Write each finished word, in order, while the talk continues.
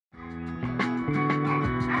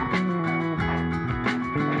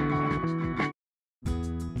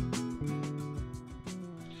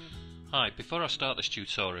Right, before I start this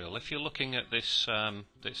tutorial, if you're looking at this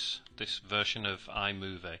this version of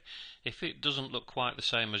iMovie, if it doesn't look quite the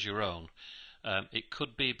same as your own, it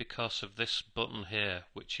could be because of this button here,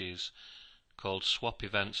 which is called Swap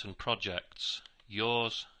Events and Projects.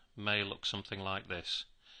 Yours may look something like this.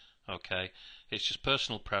 Okay, it's just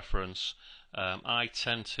personal preference. I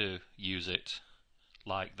tend to use it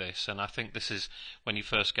like this, and I think this is when you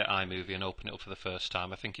first get iMovie and open it up for the first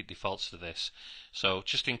time, I think it defaults to this. So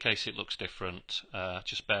just in case it looks different,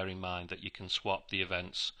 just bear in mind that you can swap the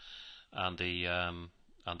events and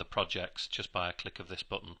the projects just by a click of this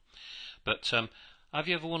button. But have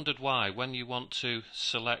you ever wondered why, when you want to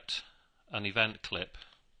select an event clip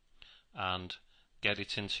and get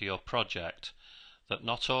it into your project, that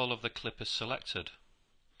not all of the clip is selected?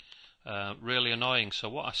 Really annoying. So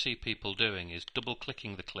what I see people doing is double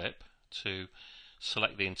clicking the clip to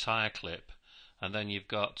select the entire clip, and then you've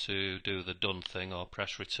got to do the done thing or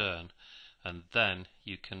press return, and then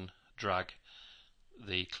you can drag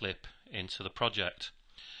the clip into the project.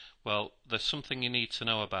 Well, there's something you need to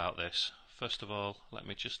know about this. First of all, let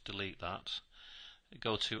me just delete that.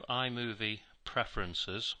 Go to iMovie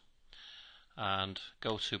Preferences and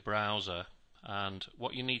go to Browser, and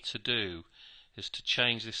what you need to do is to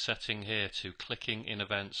change this setting here to clicking in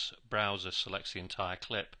Events Browser selects the entire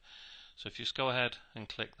clip. So if you just go ahead and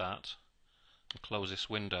click that and close this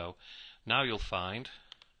window, now you'll find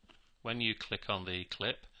when you click on the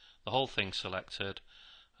clip, the whole thing's selected,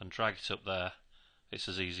 and drag it up there. It's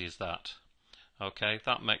as easy as that. Okay,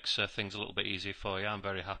 that makes things a little bit easier for you. I'm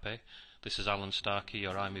very happy. This is Alan Starkey,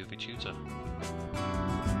 your iMovie tutor.